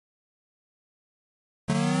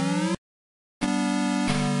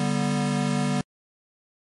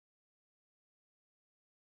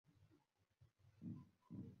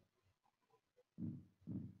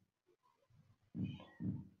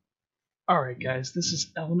Alright guys, this is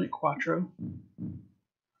Element Quattro.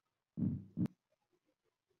 And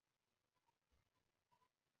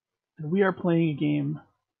we are playing a game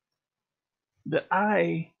that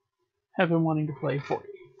I have been wanting to play for a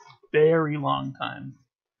very long time.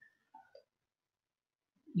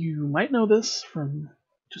 You might know this from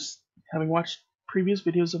just having watched previous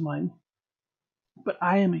videos of mine, but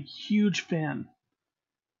I am a huge fan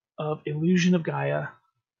of Illusion of Gaia,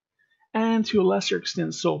 and to a lesser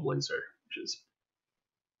extent Soul Blazer, which is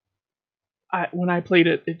when I played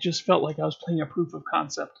it, it just felt like I was playing a proof of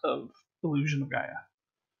concept of Illusion of Gaia.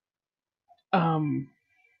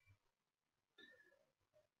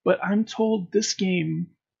 But I'm told this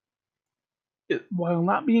game, while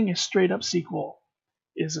not being a straight up sequel,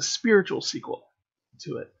 is a spiritual sequel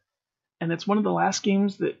to it. And it's one of the last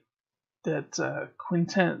games that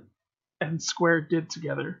Quintet and Square did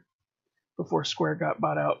together before Square got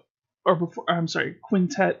bought out.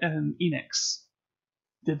 Quintet and Enix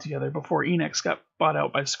did together before Enix got bought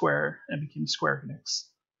out by Square and became Square Enix.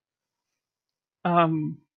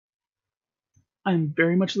 I'm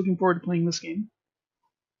very much looking forward to playing this game.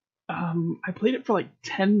 I played it for like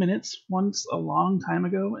 10 minutes once a long time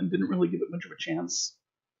ago and didn't really give it much of a chance.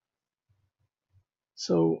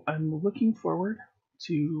 So I'm looking forward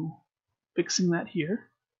to fixing that here.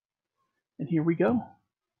 And here we go.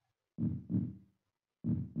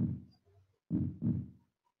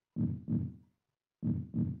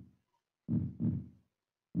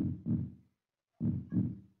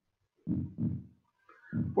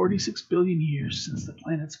 "46 billion years since the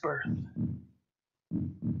planet's birth.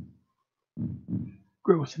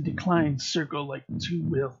 Growth and decline circle like two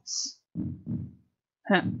wills."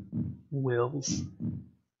 Heh, wills.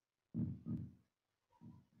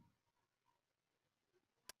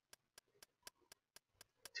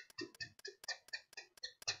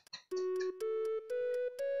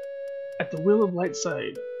 At the will of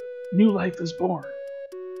Lightside, new life is born.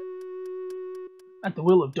 At the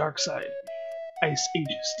will of Darkside, ice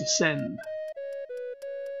ages descend.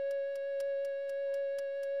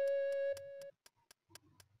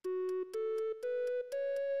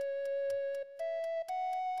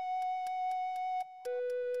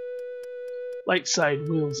 Lightside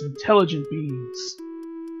wills intelligent beings.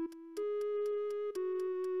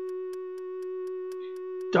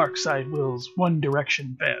 Darkside wills One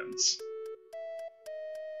Direction fans.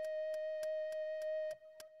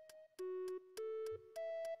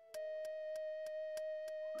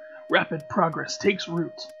 Rapid progress takes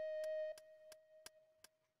root.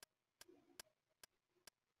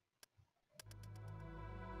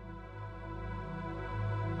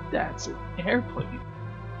 That's an airplane.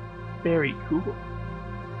 Very cool.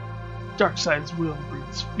 Darkside's will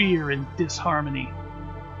breeds fear and disharmony.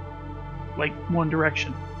 Like One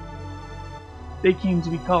Direction. They came to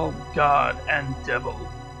be called God and Devil.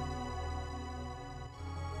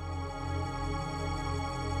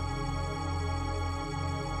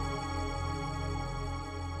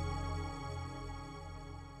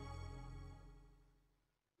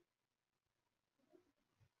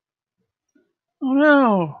 Oh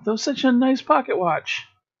no, that was such a nice pocket watch.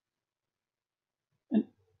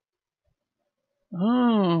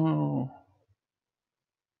 Oh,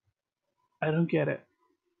 I don't get it.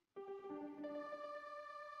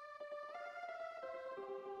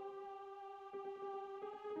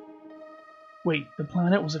 Wait, the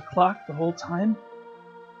planet was a clock the whole time?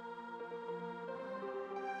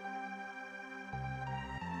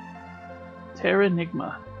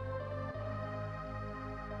 Terranigma.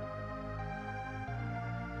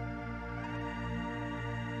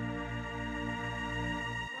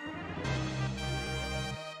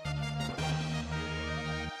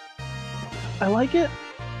 I like it.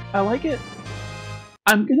 I like it.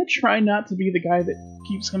 I'm gonna try not to be the guy that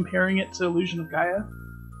keeps comparing it to Illusion of Gaia,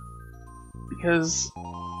 because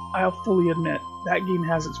I'll fully admit that game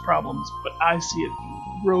has its problems, but I see it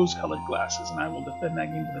through rose-colored glasses, and I will defend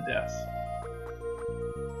that game to the death.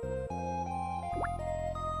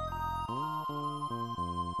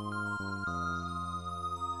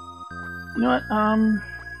 You know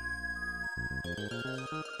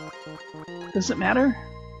what, does it matter?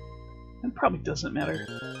 It probably doesn't matter.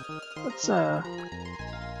 Let's,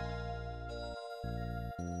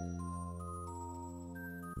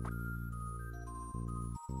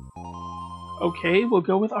 okay, we'll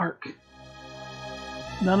go with Arc.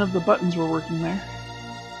 None of the buttons were working there.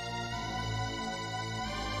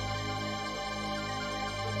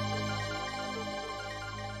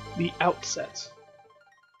 The Outset.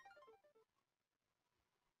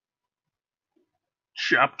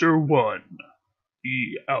 Chapter 1.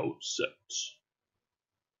 The Outset.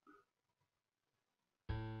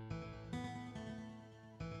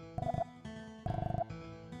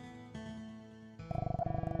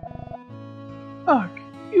 Ark,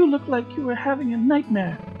 you look like you were having a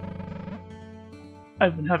nightmare.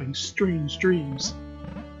 I've been having strange dreams.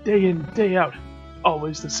 Day in, day out.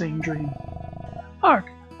 Always the same dream. Ark,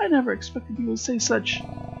 I never expected you would say such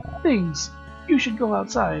things. You should go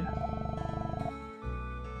outside.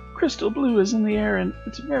 Crystal blue is in the air and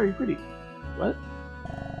it's very pretty. What?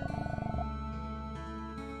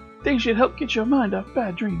 They should help get your mind off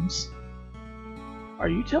bad dreams. Are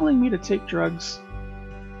you telling me to take drugs?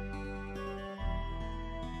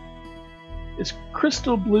 Is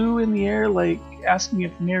crystal blue in the air like asking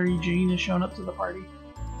if Mary Jane has shown up to the party?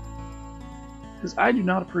 Because I do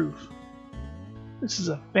not approve. This is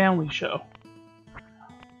a family show.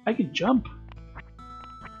 I can jump.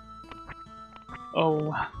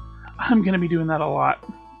 Oh, I'm gonna be doing that a lot.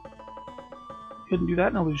 Couldn't do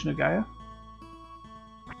that in Illusion of Gaia.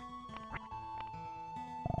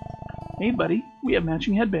 Hey buddy, we have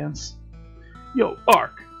matching headbands. Yo,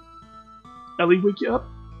 Ark! Ellie wake you up?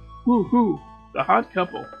 Woohoo! The hot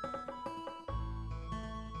couple.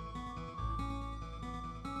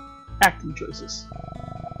 Acting choices.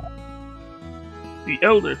 The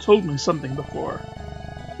Elder told me something before.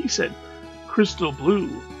 He said, crystal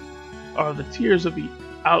blue are the tears of the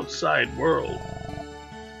outside world.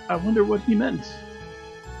 I wonder what he meant.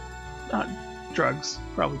 Not drugs.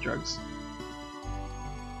 Probably drugs.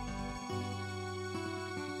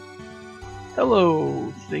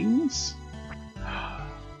 Hello, things.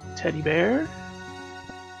 Teddy bear?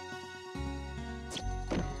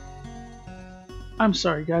 I'm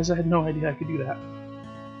sorry, guys. I had no idea I could do that.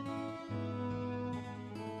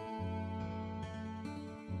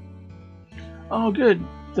 Oh, good.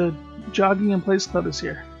 The Jogging in Place Club is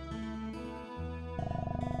here.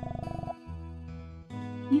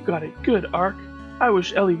 You got it good, Ark. I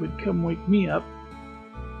wish Ellie would come wake me up.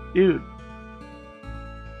 Dude.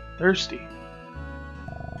 Thirsty.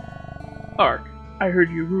 Ark, I heard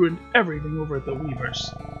you ruined everything over at the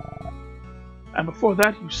Weavers. And before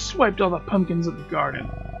that, you swiped all the pumpkins at the garden.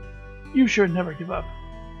 You sure never give up.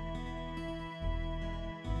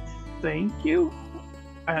 Thank you?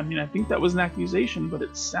 I mean, I think that was an accusation, but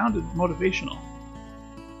it sounded motivational.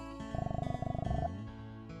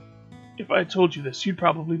 If I told you this, you'd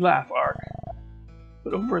probably laugh, Ark.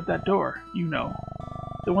 But over at that door, you know,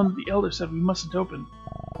 the one that the Elder said we mustn't open,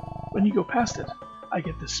 when you go past it, I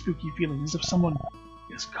get this spooky feeling as if someone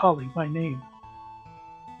is calling my name.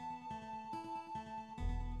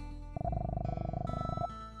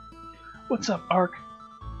 What's up, Ark?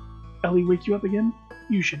 Ellie wake you up again?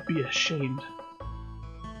 You should be ashamed.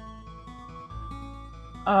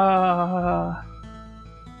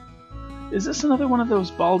 Is this another one of those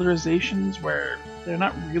balderizations where they're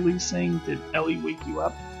not really saying, did Ellie wake you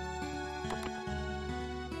up?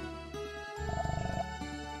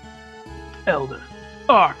 Elder.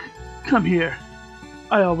 Ark, come here.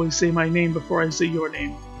 I always say my name before I say your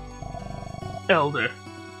name. Elder.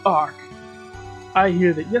 Ark. I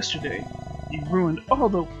hear that yesterday you ruined all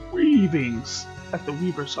the weavings at the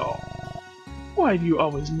Weaver's Hall. Why do you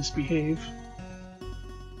always misbehave?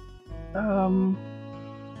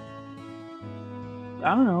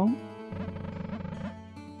 I don't know.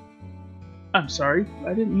 I'm sorry,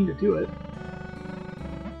 I didn't mean to do it.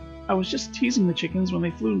 I was just teasing the chickens when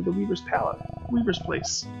they flew into the Weaver's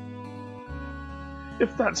place.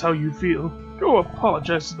 If that's how you feel, go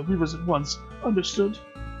apologize to the Weavers at once. Understood?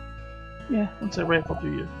 Yeah, once I rifle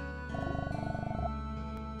through you.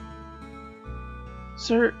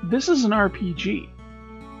 Sir, this is an RPG.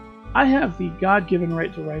 I have the God-given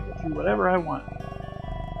right to rifle through whatever I want.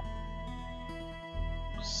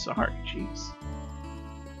 Sorry, jeez.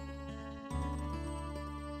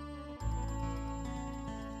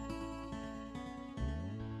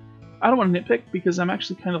 I don't want to nitpick because I'm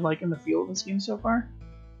actually kind of liking the feel of this game so far.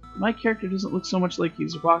 My character doesn't look so much like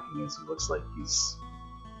he's walking as he looks like he's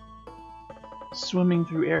swimming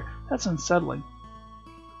through air. That's unsettling.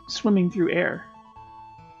 Swimming through air.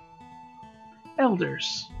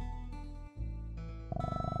 Elders.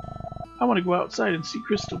 I want to go outside and see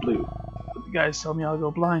crystal blue, but the guys tell me I'll go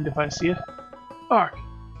blind if I see it. Ark,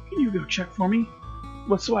 can you go check for me?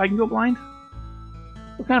 What, so I can go blind?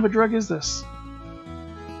 What kind of a drug is this?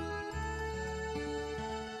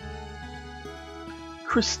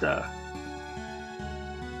 Krista.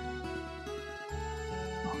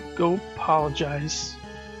 Oh, go apologize.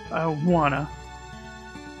 I don't wanna.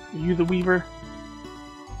 Are you the Weaver?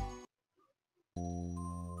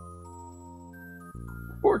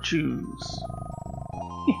 Fortunes.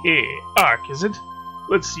 Hehe, Ark, is it?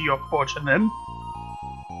 Let's see your fortune then.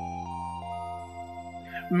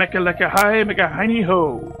 Mecca lecca hi, mecca hiney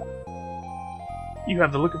ho. You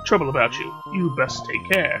have the look of trouble about you. You best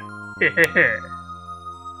take care. Hehehe.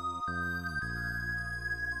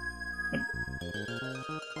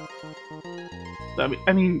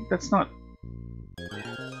 I mean, that's not...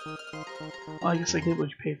 Well, I guess I get what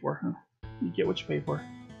you pay for, huh? You get what you pay for.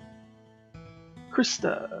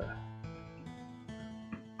 Krista.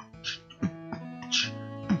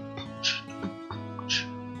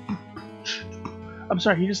 I'm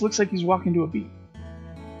sorry, he just looks like he's walking to a beat.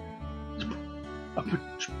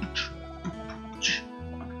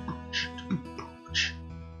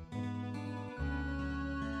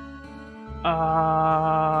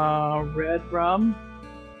 Red rum.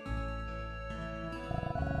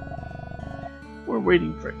 We're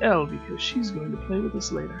waiting for Elle because she's going to play with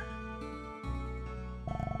us later.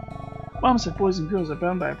 Mom said boys and girls are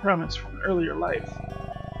bound by a promise from an earlier life.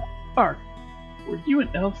 Ark, were you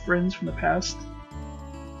and Elle friends from the past?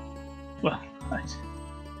 Well,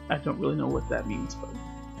 I don't really know what that means, but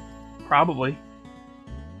probably.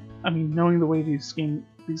 I mean, knowing the way these games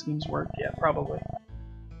work, yeah, probably.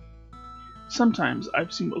 Sometimes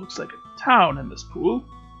I've seen what looks like a town in this pool.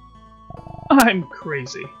 I'm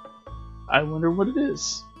crazy. I wonder what it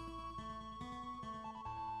is.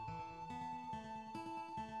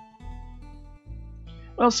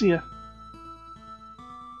 Well, see ya.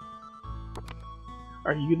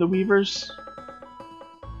 Are you the Weavers?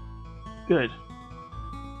 Good.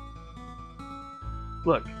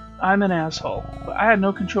 Look, I'm an asshole, but I had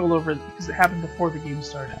no control over it because it happened before the game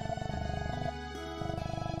started.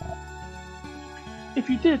 If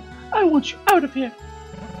you did, I want you out of here!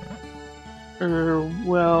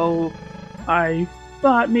 Well, I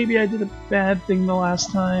thought maybe I did a bad thing the last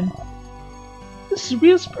time. This is a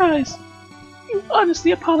real surprise. You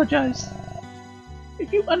honestly apologized.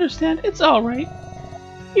 If you understand, it's alright.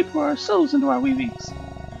 We pour our souls into our weavings.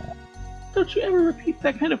 Don't you ever repeat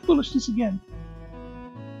that kind of foolishness again.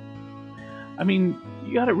 I mean,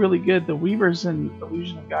 you got it really good. The Weavers in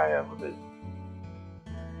Illusion of Gaia with it.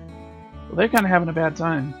 Well, they're kind of having a bad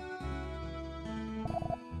time.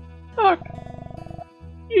 Ark,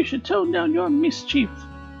 you should tone down your mischief.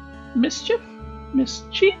 Mischief?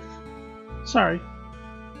 Mischief? Sorry.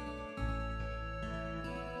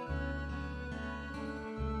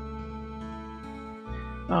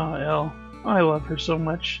 Oh, Elle. I love her so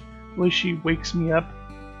much. The way she wakes me up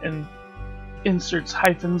and inserts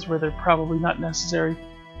hyphens where they're probably not necessary.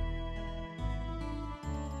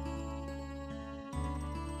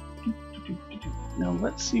 Now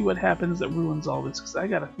let's see what happens that ruins all this, because I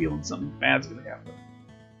got a feeling something bad's gonna happen.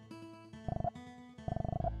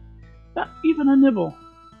 Not even a nibble.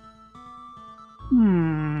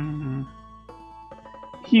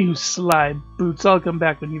 You sly boots, I'll come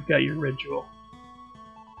back when you've got your ritual.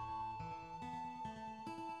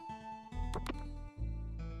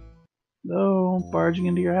 No, barging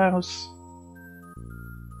into your house.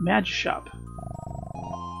 Magic shop.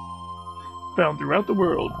 Found throughout the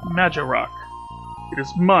world, Magic Rock. It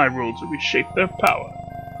is my role to reshape their power.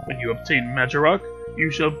 When you obtain Magic Rock, you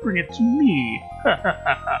shall bring it to me. Ha ha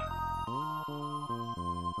ha ha.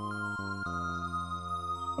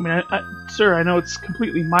 I mean, sir, I know it's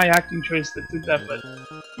completely my acting choice that did that, but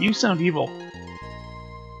you sound evil.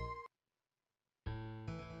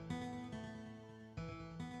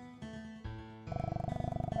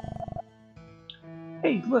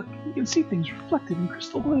 Hey, look, you can see things reflected in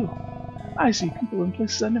crystal blue. I see people in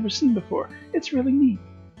places I've never seen before. It's really neat.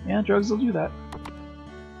 Yeah, drugs will do that.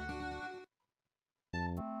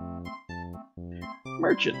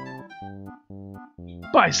 Merchant.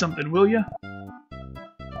 Buy something, will ya?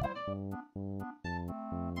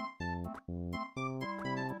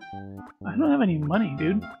 I don't have any money,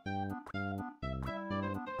 dude.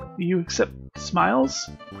 Do you accept smiles?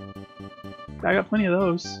 I got plenty of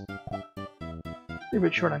those. You're a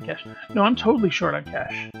bit short on cash. No, I'm totally short on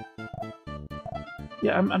cash.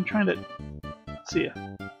 Yeah, I'm trying to... See ya.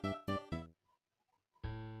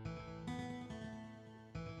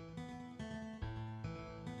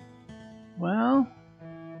 Well...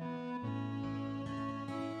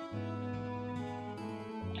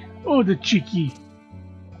 Oh, the cheeky!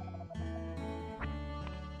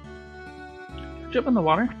 Jump in the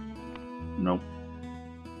water? Nope.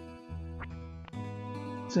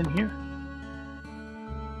 It's in here.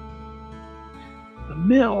 The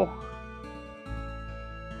mill!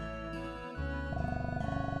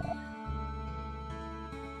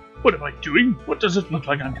 What am I doing? What does it look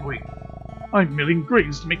like I'm doing? I'm milling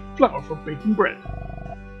grains to make flour for baking bread.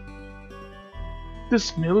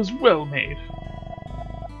 This mill is well made.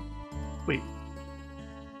 Wait.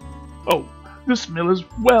 Oh, this mill is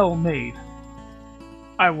well made.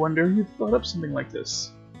 I wonder who thought up something like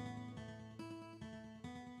this.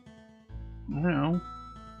 I don't know.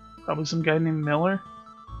 Probably some guy named Miller.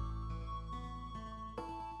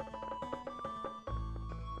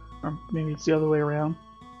 Or maybe it's the other way around.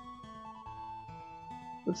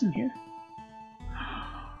 What's in here?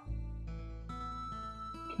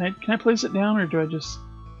 Can I place it down, or do I just...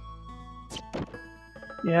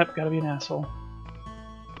 Yep, gotta be an asshole.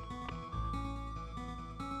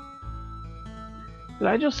 Did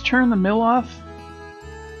I just turn the mill off?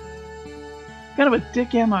 What kind of a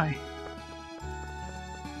dick am I?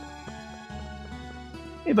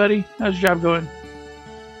 Hey buddy, how's your job going?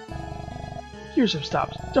 Gears have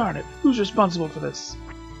stopped. Darn it, who's responsible for this?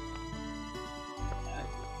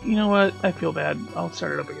 You know what? I feel bad. I'll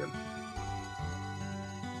start it up again.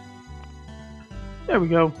 There we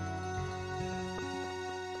go.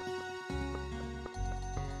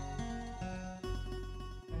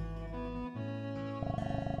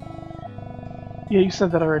 Yeah, you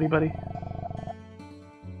said that already, buddy.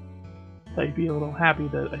 Thought you'd be a little happy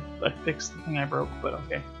that I fixed the thing I broke, but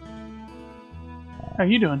okay. How are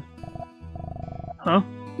you doing? Huh?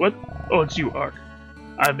 What? Oh, it's you, Ark.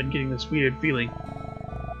 I've been getting this weird feeling.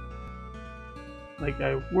 Like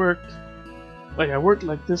I worked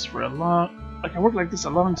like this a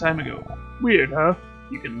long time ago. Weird, huh?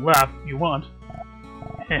 You can laugh if you want.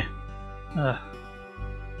 Heh.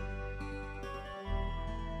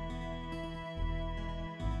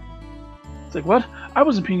 It's like, what? I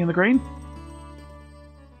wasn't peeing in the grain.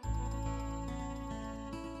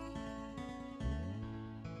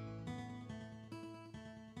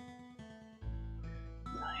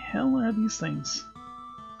 What the hell are these things?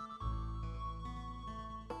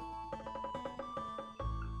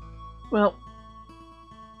 Well,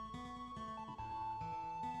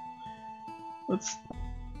 let's...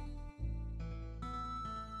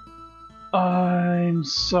 I'm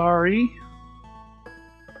sorry.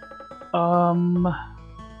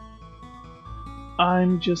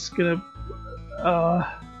 I'm just gonna,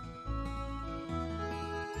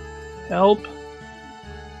 help.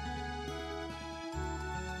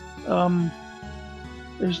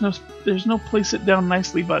 There's no place it down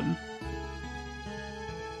nicely button.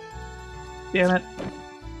 Damn it.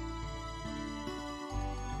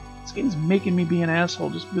 This game's making me be an asshole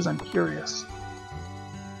just because I'm curious.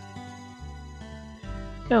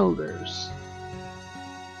 Elders.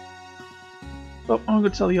 Oh, I'm gonna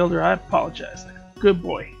tell the elder I apologize. Good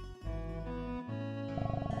boy.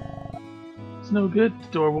 It's no good. The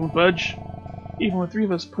door won't budge. Even with 3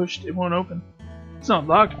 of us pushed, it won't open. It's not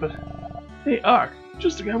locked, but... Hey, Ark.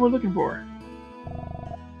 Just the guy we're looking for.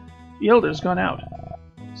 The elder's gone out.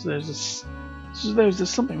 So there's this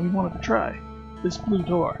something we wanted to try. This blue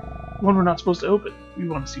door. One we're not supposed to open. We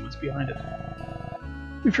want to see what's behind it.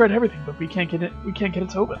 We've tried everything, but we can't get it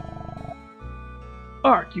to open.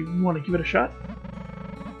 Ark, you want to give it a shot?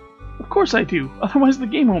 Of course I do, otherwise the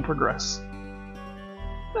game won't progress.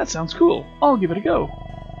 That sounds cool. I'll give it a go.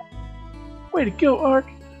 Way to go, Ark.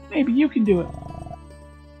 Maybe you can do it.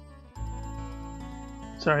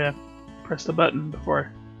 Sorry, I pressed the button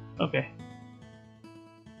before. Okay.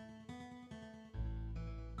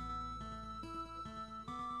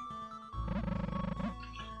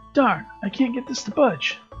 Darn, I can't get this to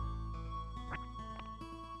budge.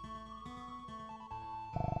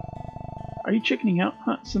 Are you chickening out?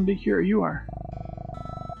 Huh, some big hero you are.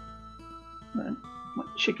 I'm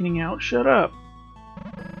not chickening out, shut up.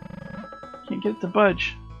 Can't get it to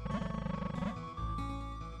budge.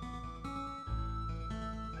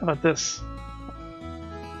 How about this?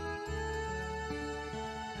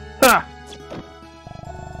 Ha!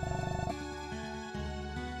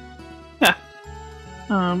 Ha!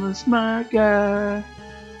 I'm a smart guy.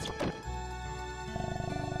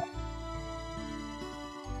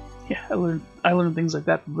 Yeah, I learned things like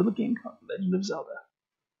that from a little game called Legend of Zelda.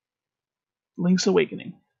 Link's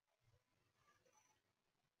Awakening.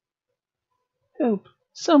 Help!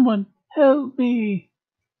 Someone help me!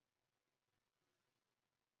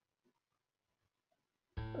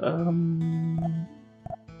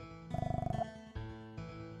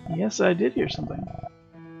 Yes, I did hear something.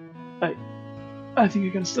 I think I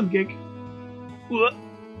got a stomachache.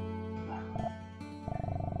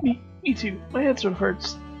 Me too. My head sort of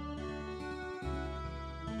hurts.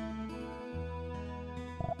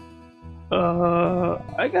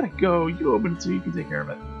 I gotta go. You open it so you can take care of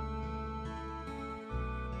it.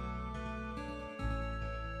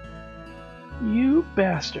 You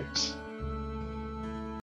bastards.